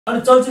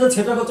अनि चलचित्र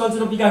क्षेत्रको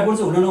चलचित्र विकास बोर्ड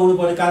चाहिँ हुन नहुनु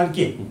पर्ने कारण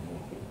के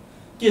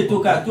त्यो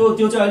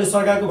चाहिँ अहिले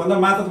सरकारको भन्दा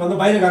मातहतभन्दा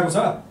बाहिर गएको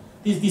छ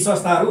ती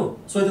संस्थाहरू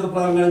स्वायत्तता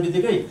प्रदान गर्ने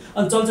बित्तिकै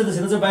अनि चलचित्र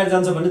क्षेत्र चाहिँ बाहिर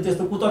जान्छ भन्ने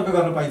त्यस्तो कुतर्क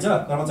गर्न पाइन्छ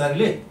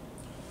कर्मचारीले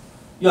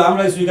यो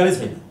हामीलाई स्वीकारै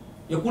छैन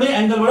यो कुनै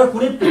एङ्गलबाट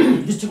कुनै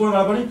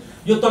दृष्टिकोणबाट पनि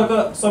यो तर्क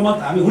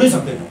सहमत हामी हुनै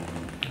सक्दैनौँ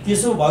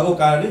त्यसो भएको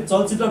कारणले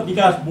चलचित्र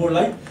विकास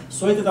बोर्डलाई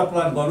स्वायत्तता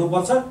प्रदान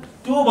गर्नुपर्छ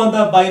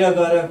त्योभन्दा बाहिर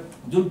गएर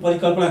जुन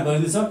परिकल्पना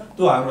गरिँदैछ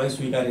त्यो हामीलाई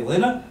स्वीकार्य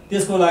हुँदैन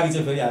त्यसको लागि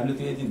चाहिँ फेरि हामीले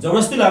त्यो यदि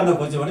जबरजस्ती लाग्न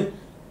खोज्यो भने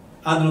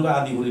आन्दोलनको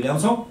आदि हुने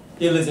ल्याउँछौँ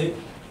त्यसले चाहिँ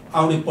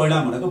आउने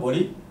परिणाम भनेको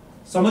भोलि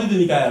सम्बन्धित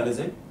निकायहरूले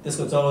चाहिँ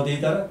त्यसको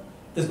जवाबदेहिता र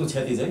त्यसको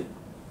क्षति चाहिँ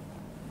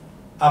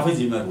आफै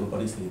जिम्मेवार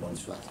हुनुपर्ने स्थिति बन्छ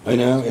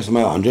होइन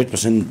यसमा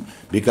 100%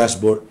 विकास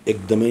बोर्ड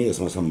एकदमै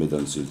यसमा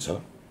संवेदनशील छ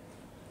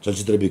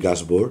चलचित्र विकास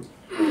बोर्ड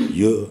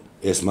यो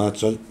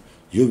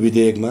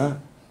विधेयकमा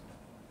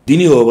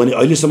दिने हो भने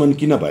अहिलेसम्म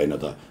किन भएन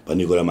त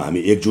भन्ने कुरामा हामी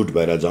एकजुट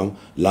भएर जाउँ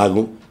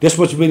लागौँ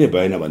त्यसपछि पनि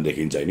भएन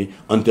भनेदेखि चाहिँ नि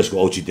अनि त्यसको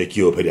औचित्य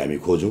के हो फेरि हामी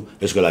खोजौँ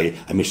यसको लागि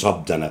हामी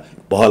सबजना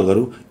पहल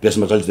गरौँ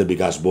त्यसमा चलचित्र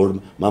विकास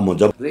बोर्डमा म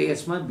जब र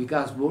यसमा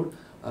विकास बोर्ड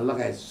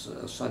लगायत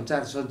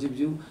सञ्चार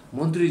सचिवज्यू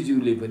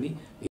मन्त्रीज्यूले पनि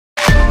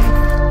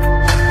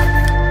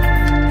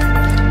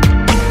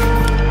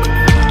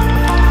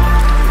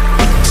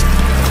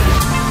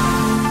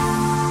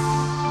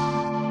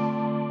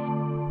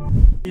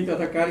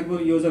तथा कार्यक्रम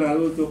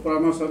योजनाहरू जो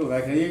परामर्शहरू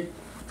हुँदाखेरि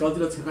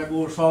चलचित्र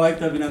क्षेत्रको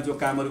सहभागिता बिना जो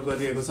कामहरू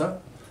गरिएको छ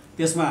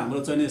त्यसमा हाम्रो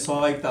चाहिँ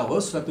सहभागिता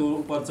होस् र त्यो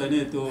उप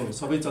चाहिँ त्यो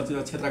सबै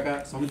चलचित्र क्षेत्रका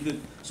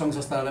सम्बन्धित सङ्घ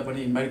संस्थाहरूलाई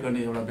पनि इन्भाइट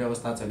गर्ने एउटा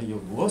व्यवस्था चाहिँ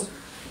यो होस्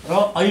र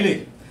अहिले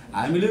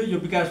हामीले यो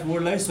विकास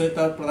बोर्डलाई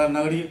स्वायत्तता प्रदान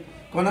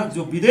नगरिकन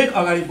जो विधेयक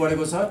अगाडि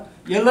बढेको छ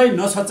यसलाई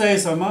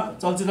नसच्याएसम्म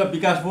चलचित्र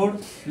विकास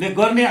बोर्डले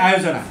गर्ने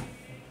आयोजना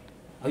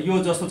यो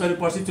जस्तो चाहिँ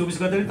पर्सि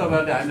 24 गते पनि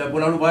तपाईँहरूले हामीलाई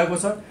बोलाउनु भएको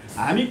छ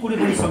हामी कुनै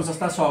पनि सङ्घ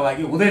संस्था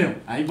सहभागी हुँदैनौँ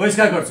हामी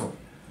बहिष्कार गर्छौँ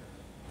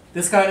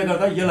त्यस कारणले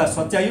गर्दा यसलाई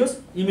सच्याइयोस्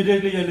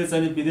इमिडिएटली यसले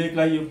चाहिँ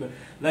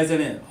विधेयकलाई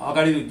चाहिँ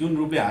अगाडि जुन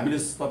रूपले हामीले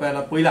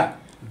तपाईँहरूलाई पहिला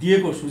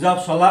दिएको सुझाव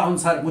सल्लाह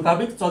अनुसार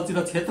मुताबिक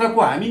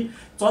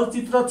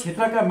चलचित्र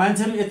क्षेत्रका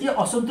मान्छेहरू यति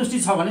असन्तुष्टि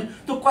छ भने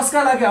त्यो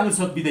कसका लागि आउँछ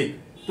विधेयक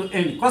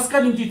त्यो कसका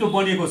निम्ति त्यो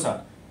बनिएको छ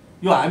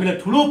यो हामीलाई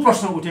ठुलो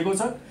प्रश्न उठेको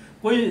छ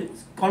कोही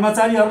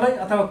कर्मचारीहरूलाई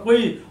अथवा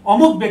कोही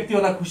अमुक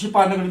व्यक्तिहरूलाई खुसी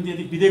पार्नको निम्ति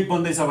यदि विधेयक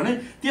बन्दैछ भने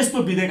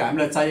त्यस्तो विधेयक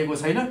हामीलाई चाहिएको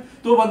छैन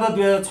त्योभन्दा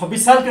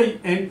 2026 सालकै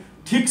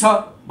ठिक छ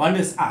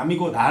भन्ने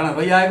हामीको धारणा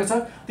रहिआएको छ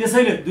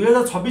त्यसैले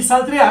 2026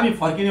 सालतिरै हामी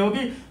फर्किने हो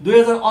कि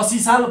 2080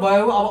 साल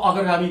भयो अब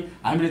अग्रगामी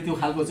हामीले त्यो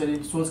खालको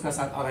चाहिँ सोचका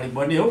साथ अगाडि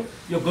बढ्ने हो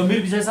यो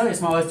गम्भीर विषय छ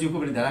यसमा अवश्यज्यूको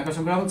पनि ध्यान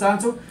आकर्षण गराउन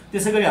चाहन्छौँ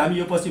त्यसैगरी हामी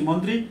यो पछि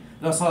मन्त्री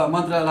र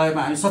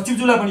मन्त्रालयमा हामी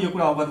सचिवज्यूलाई पनि यो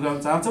कुरा अवगत गराउन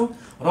चाहन्छौँ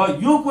र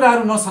यो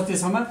कुराहरू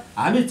नसकेसम्म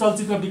हामी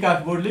चलचित्र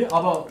विकास बोर्डले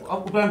अब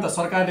उपरान्त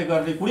सरकारले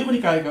गर्ने कुनै पनि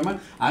कार्यक्रममा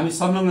हामी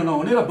संलग्न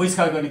नहुने र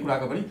बहिष्कार गर्ने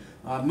कुराको पनि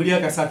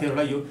मिडियाका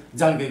साथीहरूलाई यो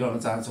जानकारी गराउन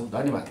चाहन्छौँ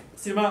धन्यवाद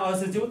श्रीमान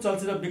अध्यक्षज्यू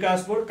चलचित्र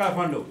विकास बोर्ड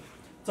काठमाडौँ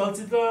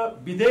चलचित्र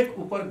विधेयक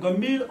उप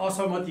गम्भीर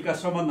असहमतिका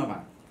सम्बन्धमा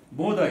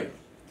महोदय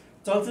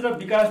चलचित्र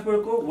विकास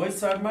बोर्डको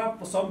वेबसाइटमा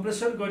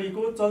सम्प्रेषण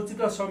गरिएको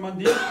चलचित्र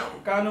सम्बन्धी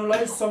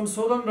कानुनलाई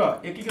संशोधन र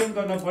एकीकरण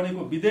गर्न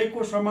बनेको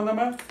विधेयकको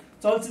सम्बन्धमा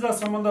चलचित्र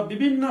सम्बन्ध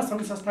विभिन्न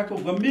सङ्घ संस्थाको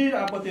गम्भीर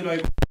आपत्ति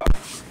रहेको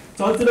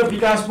चलचित्र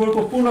विकास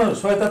बोर्डको पूर्ण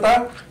स्वायत्तता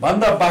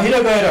भन्दा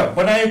बाहिर गएर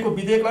बनाएको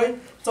विधेयकलाई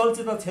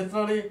चलचित्र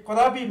क्षेत्रले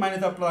कदापि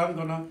मान्यता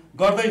प्रदान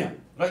गर्दैन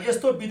र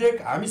यस्तो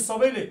विधेयक हामी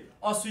सबैले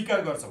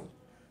अस्वीकार गर्छौँ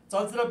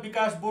चलचित्र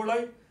विकास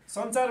बोर्डलाई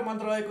सञ्चार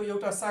मन्त्रालयको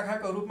एउटा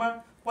शाखाको रूपमा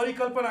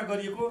परिकल्पना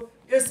गरिएको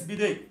यस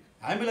विधेयक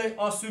हामीलाई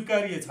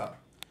अस्वीकार्य छ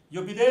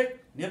यो विधेयक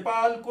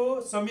नेपालको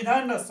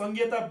संविधान र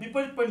संघीयता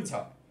विपरीत पनि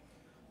छ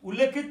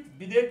उल्लेखित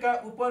विधेयकका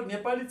उप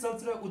नेपाली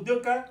चलचित्र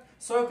उद्योगका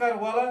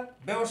सहकारवाला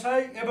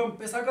व्यवसाय एवं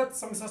पेशागत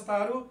सङ्घ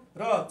संस्थाहरू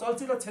र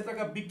चलचित्र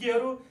क्षेत्रका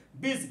विज्ञहरू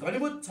बीच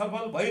घनीभूत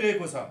छलफल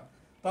भइरहेको छ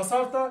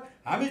तसर्थ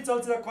हामी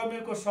चलचित्र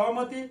कर्मीहरूको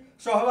सहमति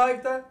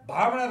सहभागिता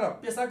भावना र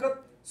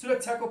पेशागत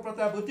सुरक्षाको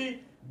प्रत्याभूति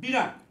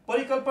बिना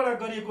परिकल्पना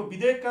गरिएको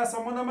विधेयकका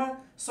सम्बन्धमा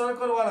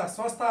सरकारवाला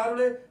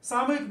संस्थाहरूले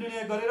सामूहिक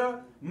निर्णय गरेर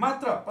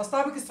मात्र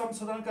प्रस्तावित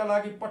संशोधनका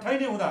लागि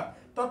पठाइने हुँदा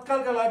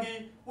तत्कालका लागि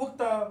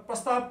उक्त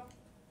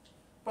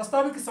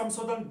प्रस्तावित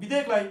संशोधन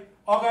विधेयकलाई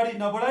अगाडि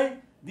नबढाइ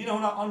दिन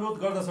हुन अनुरोध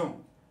गर्दछौँ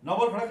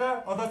नवल खड्का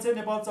अध्यक्ष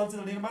नेपाल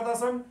चलचित्र निर्माता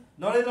सङ्घ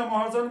नरेन्द्र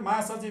महर्जन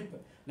महासचिव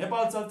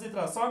नेपाल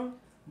चलचित्र सङ्घ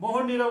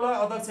मोहन निरौला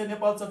अध्यक्ष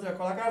नेपाल चलचित्र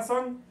कलाकार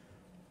सङ्घ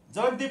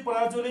जगदीप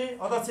पराजुली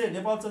अध्यक्ष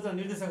नेपाल चलचित्र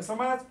निर्देशक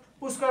समाज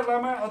पुष्कर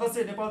लामा अध्यक्ष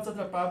नेपाल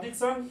चलचित्र प्राविधिक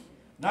सङ्घ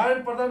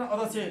नारायण प्रधान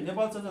अध्यक्ष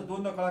नेपाल चलचित्र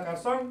द्वन्द्व कलाकार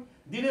सङ्घ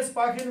दिनेश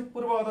पाखिन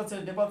पूर्व अध्यक्ष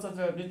नेपाल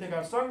चलचित्र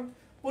नृत्यकार सङ्घ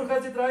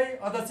पुर्खाजित राई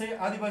अध्यक्ष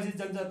आदिवासी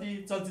जनजाति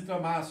चलचित्र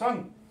महासङ्घ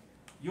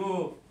यो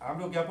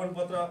हाम्रो ज्ञापन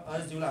पत्र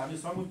अध्यक्षज्यूलाई हामी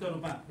संयुक्त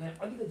रूपमा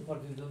अलिकति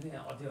प्रतिनिधित्व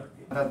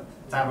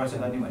 4 वर्ष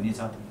गर्ने भन्ने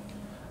छ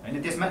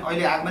हैन त्यसमा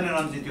अहिले आगमन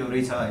रणनीति त्यो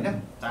रहेछ हैन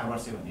 4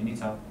 वर्ष भन्ने नि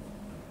छ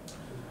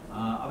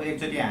अब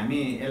एकचोटि हामी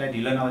यसलाई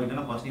ढिलो नगरिकन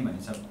बस्ने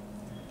भन्ने छ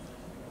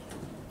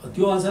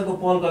त्यो अनुसारको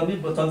पहल गर्ने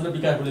चलचित्र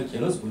विकास बोर्डले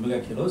खेलोस् भूमिका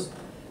खेलोस्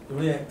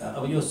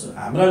अब यो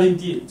हाम्रा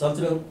निम्ति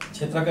चलचित्र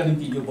क्षेत्रका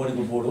निम्ति यो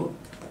बढेको बोर्ड हो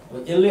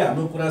अब यसले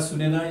हाम्रो कुरा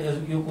सुनेन,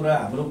 यो कुरा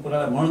हाम्रो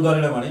कुरालाई मन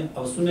गरेन भने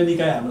अब सुन्ने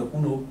निकाय हाम्रो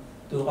कुन हो,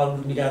 त्यो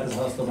अरू निकाय त छ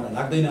जस्तो मलाई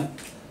लाग्दैन।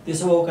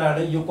 त्यसो भएको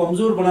कारणले यो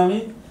कमजोर बनाउने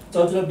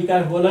चलचित्र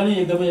विकास बोर्डलाई नै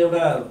एकदमै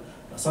एउटा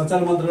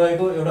सञ्चार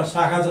मन्त्रालयको एउटा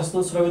शाखा जस्तो,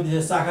 श्रमिक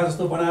शाखा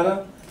जस्तो बनाएर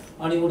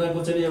अनि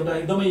उनीहरूको चाहिँ एउटा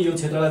एकदमै यो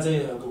क्षेत्रलाई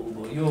चाहिँ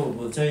यो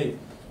चाहिँ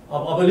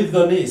अवहेलित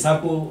गर्ने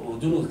हिसाबको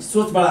जुन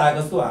सोचबाट आएको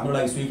जस्तो हाम्रो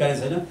लागि स्वीकार्य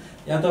छैन।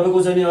 यहाँ तपाईँको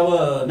चाहिँ अब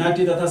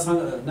नाट्य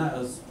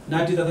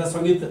तथा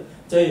सङ्गीत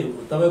चाहिँ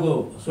तपाईँको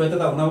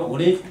स्वायत्तता हुने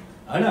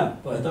होइन,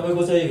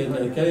 तपाईँको चाहिँ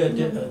के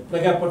अरे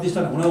प्रज्ञा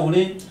प्रतिष्ठान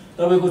हुने,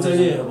 तपाईँको चाहिँ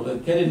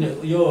के अरे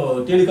यो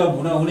टेलिकम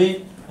हुने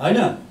होइन,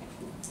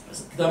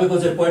 तपाईँको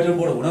चाहिँ पर्यटन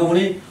बोर्ड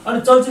हुने, अनि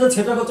चलचित्र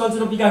क्षेत्रको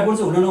चलचित्र विकास बोर्ड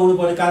चाहिँ हुन नहुनु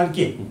पर्ने कारण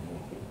के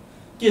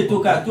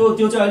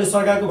त्यो चाहिँ अहिले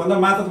सरकारको भन्दा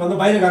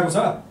बाहिर गएको छ।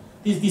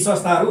 ती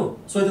संस्थाहरू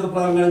स्वायत्तता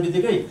प्रदान गर्ने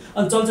बित्तिकै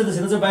अनि चलचित्र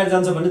क्षेत्र चाहिँ बाहिर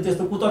जान्छ भन्ने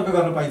त्यस्तो कुतर्क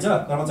गर्न पाइन्छ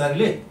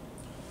कर्मचारीले?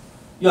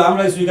 यो हाम्रो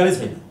लागि स्वीकार्य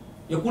छैन।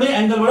 यो कुनै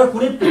एङ्गलबाट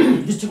कुनै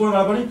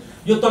दृष्टिकोणबाट पनि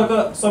यो तर्क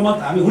सहमत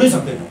हामी हुनै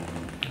सक्दैनौँ।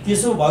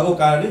 त्यसो भएको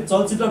कारणले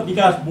चलचित्र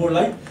विकास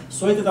बोर्डलाई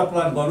स्वायत्तता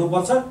प्रदान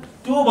गर्नुपर्छ।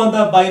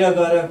 त्योभन्दा बाहिर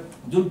गएर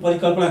जुन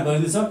परिकल्पना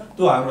गरिँदैछ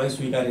त्यो हाम्रो लागि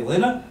स्वीकार्य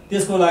हुँदैन।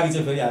 त्यसको लागि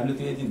चाहिँ फेरि हामीले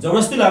त्यो यदि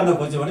जबरजस्ती लाग्न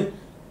खोज्यो भने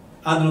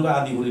आन्दोलनको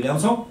आदि गुली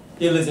ल्याउँछौँ।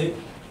 त्यसले चाहिँ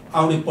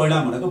आउने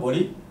परिणाम भनेको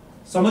भोलि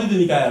सम्बन्धित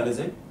निकायहरूले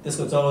चाहिँ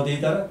त्यसको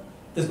जवाबदेहिता र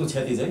त्यसको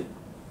क्षति चाहिँ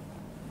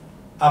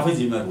आफै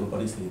जिम्मेवार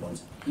हुनुपर्ने स्थिति बन्छ।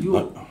 यो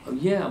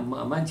यहाँ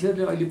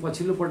मान्छेहरूले अहिले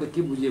पछिल्लोपल्ट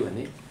के बुझ्यो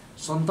भने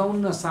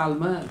 57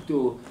 सालमा त्यो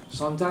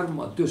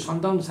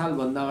 57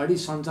 सालभन्दा अगाडि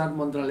सञ्चार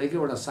मन्त्रालयको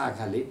एउटा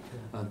शाखाले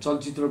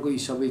चलचित्रको यी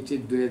सबै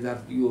चाहिँ 2000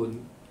 यो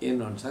एन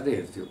अनुसार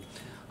हेर्थ्यो।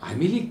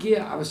 हामीले के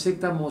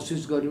आवश्यकता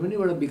महसुस गर्यौँ भने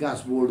एउटा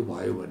विकास बोर्ड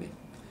भयो भने,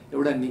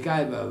 एउटा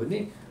निकाय भयो भने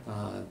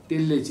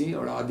त्यसले चाहिँ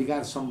एउटा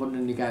अधिकार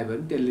सम्पन्न निकाय भयो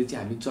भने त्यसले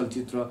चाहिँ हामी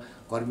चलचित्र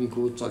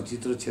कर्मीको,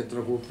 चलचित्र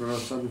क्षेत्रको,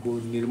 प्रदर्शनको,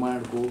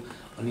 निर्माणको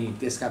अनि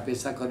त्यसका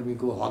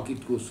पेसाकर्मीको हक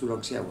हितको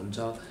सुरक्षा हुन्छ,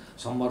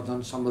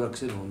 सम्वर्धन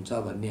संरक्षण हुन्छ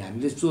भन्ने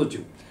हामीले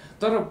सोच्यौँ।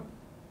 तर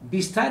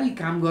बिस्तारै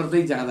काम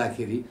गर्दै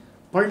जाँदाखेरि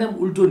परिणाम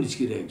उल्टो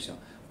निस्किरहेको छ।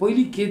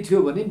 पहिले के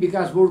थियो भने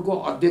विकास बोर्डको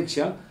अध्यक्ष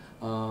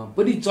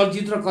पनि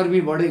चलचित्र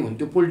कर्मीबाटै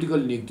हुन्थ्यो,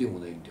 पोलिटिकल नियुक्ति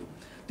हुँदैन थियो।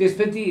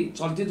 त्यसपछि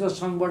चलचित्र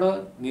सङ्घबाट,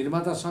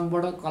 निर्माता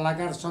सङ्घबाट,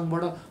 कलाकार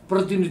सङ्घबाट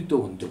प्रतिनिधित्व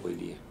हुन्थ्यो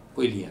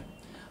पहिले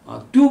यहाँ।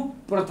 त्यो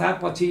प्रथा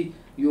पछि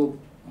यो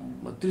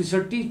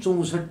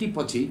 63-64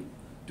 पछि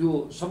त्यो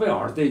सबै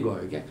हट्दै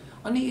गयो क्या।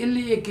 अनि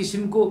यसले एक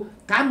किसिमको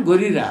काम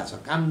गरिरहेछ,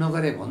 काम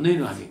नगरे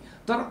भन्दैनौँ हामी,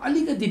 तर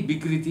अलिकति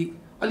विकृति,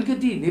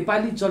 अलिकति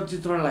नेपाली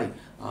चलचित्रलाई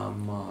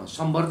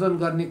सम्वर्धन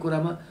गर्ने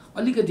कुरामा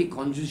अलिकति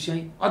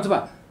कन्जुस्याइ अथवा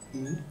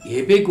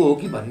हेपेको हो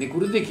कि भन्ने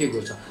कुरो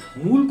देखिएको छ।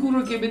 मूल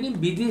कुरो के भने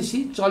विदेशी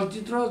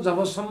चलचित्र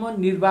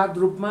जबसम्म निर्वाध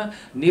रूपमा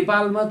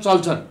नेपालमा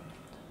चल्छन्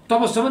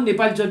तबसम्म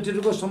नेपाली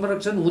चलचित्रको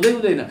संरक्षण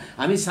हुँदैन।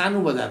 हामी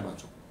सानो बजारमा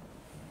छौँ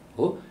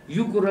हो,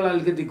 यो कुरोलाई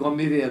अलिकति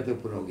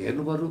गम्भीरतापूर्वक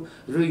हेर्नु पर्यो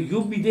र यो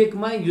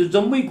विधेयकमा यो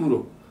जम्मै कुरो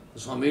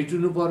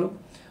समेटिनु पर्यो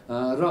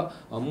र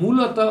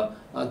मूलत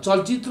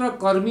चलचित्र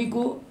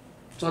कर्मीको,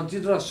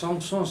 चलचित्र सङ्घ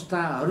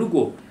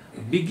संस्थाहरूको,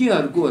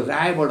 विज्ञहरूको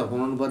रायबाट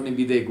बनाउनुपर्ने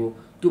विधेयक हो।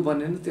 त्यो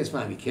बनेन, त्यसमा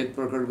हामी खेद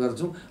प्रकट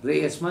गर्छौँ र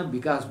यसमा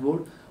विकास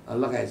बोर्ड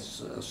लगायत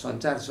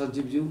सञ्चार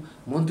सचिवज्यू,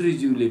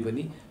 मन्त्रीज्यूले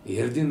पनि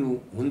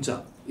हेरिदिनुहुन्छ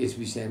यस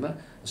विषयमा,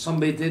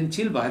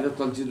 संवेदनशील भएर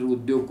चलचित्र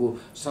उद्योगको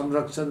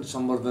संरक्षण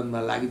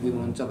सम्वर्धनमा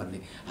लागिदिनुहुन्छ भन्ने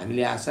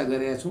हामीले आशा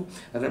गरेका छौँ।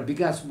 र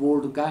विकास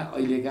बोर्डका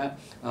अहिलेका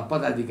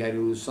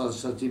पदाधिकारीहरू,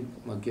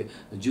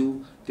 सहसचिवज्यू,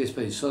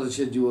 त्यसपछि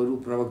सदस्यज्यूहरू,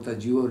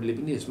 प्रवक्ताज्यूहरूले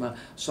पनि यसमा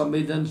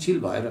संवेदनशील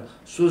भएर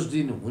सोच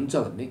दिनुहुन्छ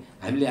भन्ने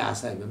हामीले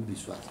आशा एवं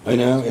विश्वास।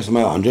 होइन,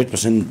 यसमा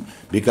 100%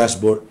 विकास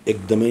बोर्ड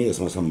एकदमै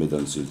यसमा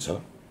संवेदनशील छ।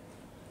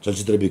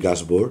 चलचित्र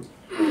विकास बोर्ड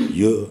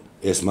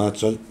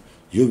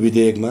यो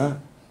विधेयकमा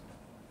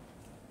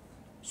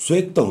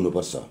स्वायत्त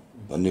हुनुपर्छ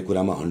भन्ने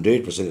कुरामा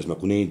 100% यसमा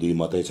कुनै दुई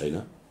मतै छैन।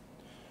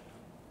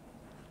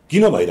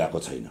 किन भइरहेको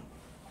छैन,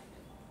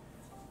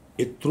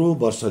 यत्रो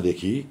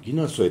वर्षदेखि किन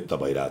स्वायत्त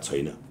भइरहेको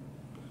छैन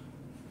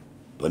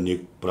भन्ने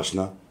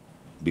प्रश्न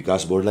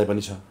विकास बोर्डलाई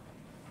पनि छ,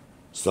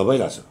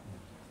 सबैलाई छ।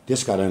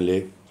 त्यस कारणले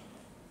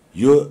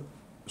यो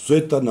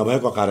स्वायत्त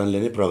नभएको कारणले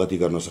नै प्रगति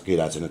गर्न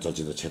सकिरहेको छैन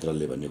चलचित्र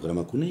क्षेत्रले भन्ने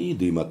कुरामा कुनै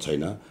दुई मत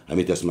छैन।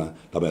 हामी त्यसमा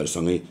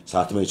तपाईँहरूसँगै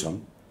साथमै छौँ।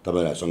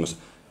 तपाईँहरूसँग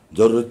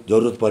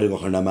जरुरत परेको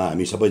खण्डमा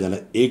हामी सबैजना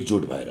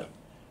एकजुट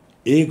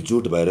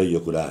भएर यो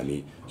कुरा हामी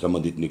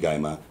सम्बन्धित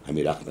निकायमा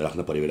हामी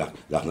राख्न पऱ्यो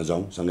राख्न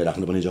जाउँ, सँगै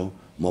राख्न पनि जाउँ।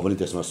 म पनि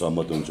त्यसमा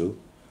सहमत हुन्छु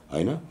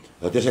होइन।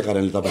 र त्यसै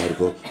कारणले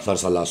तपाईँहरूको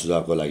सरसल्लाह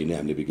सुझावको लागि नै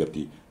हामीले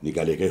विज्ञप्ति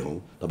निकालेकै हौँ।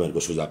 तपाईँहरूको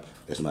सुझाव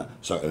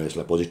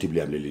यसलाई पोजिटिभली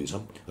हामीले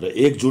लिन्छौँ र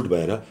एकजुट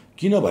भएर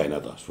किन भएन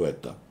त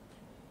स्वायत्त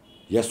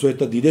या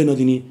स्वायत्त दिँदै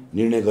नदिने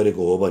निर्णय गरेको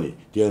हो भने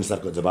त्यो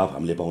अनुसारको जवाब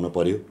हामीले पाउन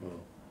पर्यो।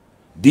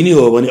 दिने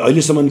हो भने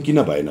अहिलेसम्म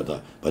किन भएन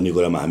त भन्ने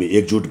कुरामा हामी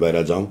एकजुट भएर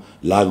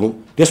लागौँ।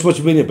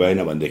 त्यसपछि पनि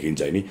भएन भनेदेखि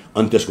चाहिँ नि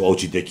अनि त्यसको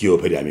औचित्य के हो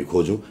फेरि हामी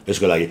खोजौँ।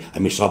 यसको लागि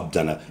हामी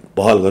सबजना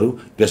पहल गरौँ।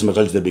 त्यसमा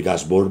चलचित्र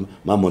विकास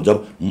बोर्डमा म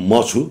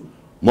छु,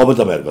 म पनि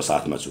तपाईँहरूको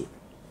साथमा छु।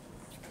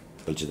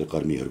 चलचित्र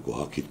कर्मीहरूको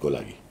हक हितको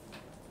लागि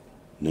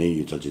नै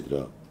यो चलचित्र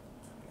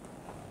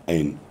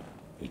ऐन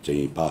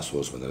चाहिँ पास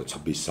होस् भनेर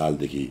 26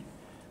 सालदेखि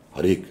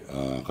हरेक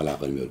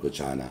कलाकर्मीहरूको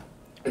चाहना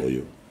हो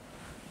यो।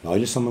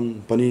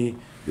 अहिलेसम्म पनि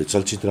यो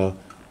चलचित्र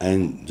ऐन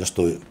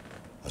जस्तो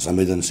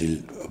संवेदनशील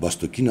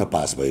वस्तु किन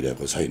पास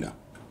भइरहेको छैन,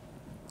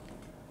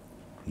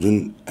 जुन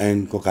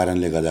ऐनको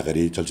कारणले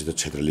गर्दाखेरि चलचित्र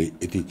क्षेत्रले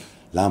यति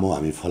लामो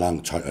हामी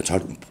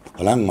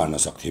फलाङ मार्न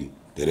सक्थ्यौँ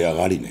धेरै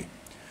अगाडि नै।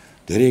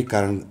 धेरै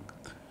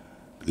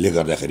कारणले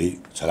गर्दाखेरि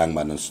छलाङ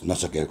मार्न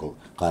नसकेको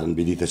कारण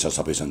विदितै छ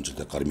सबै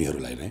चलचित्र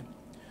कर्मीहरूलाई नै।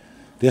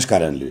 त्यस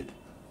कारणले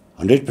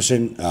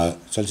 100%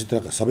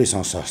 चलचित्र सबै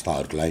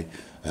संस्थाहरूलाई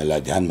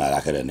ध्यानमा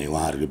राखेर नै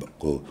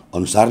उहाँहरूको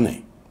अनुसार नै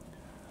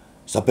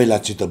सबैलाई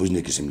चित्त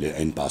बुझ्ने किसिमले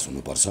ऐन पास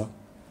हुनुपर्छ।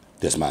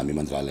 त्यसमा हामी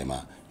मन्त्रालयमा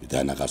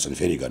ध्यान आकर्षण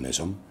फेरि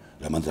गर्नेछौँ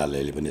र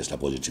मन्त्रालयले पनि यसलाई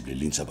पोजिटिभली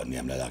लिन्छ भन्ने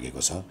हामीलाई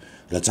लागेको छ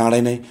र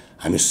चाँडै नै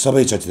हामी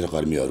सबै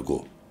चलचित्रकर्मीहरूको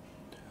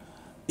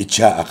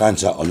इच्छा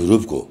आकाङ्क्षा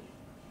अनुरूपको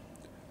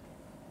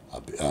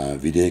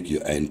विधेयक यो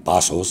ऐन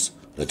पास होस्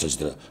र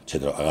चलचित्र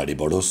क्षेत्र अगाडि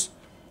बढोस्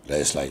र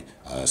यसलाई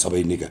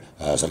सबै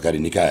सरकारी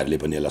निकायहरूले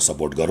पनि यसलाई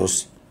सपोर्ट गरोस्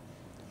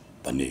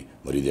भन्ने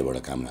म हृदयबाट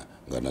कामना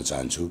गर्न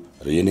चाहन्छु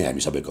र यो नै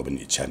हामी सबैको पनि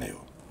इच्छा नै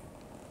हो।